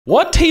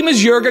What team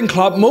is Jurgen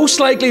Klopp most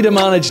likely to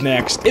manage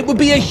next? It would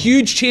be a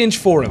huge change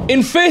for him.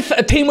 In fifth,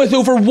 a team with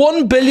over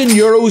 €1 billion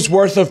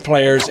worth of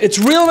players. It's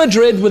Real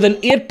Madrid with an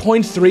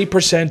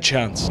 8.3%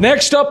 chance.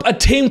 Next up, a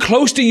team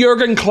close to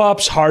Jurgen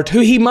Klopp's heart, who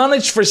he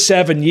managed for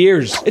 7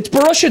 years. It's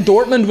Borussia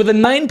Dortmund with a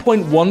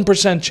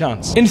 9.1%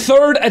 chance. In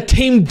third, a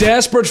team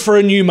desperate for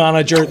a new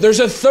manager. There's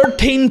a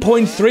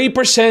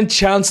 13.3%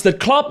 chance that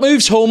Klopp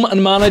moves home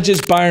and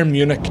manages Bayern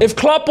Munich. If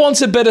Klopp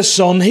wants a bit of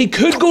sun, he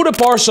could go to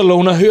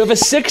Barcelona, who have a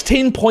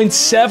 16.7%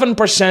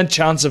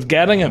 chance of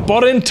getting him.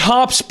 But in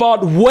top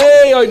spot,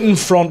 way out in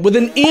front, with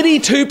an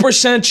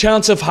 82%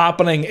 chance of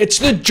happening, it's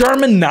the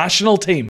German national team.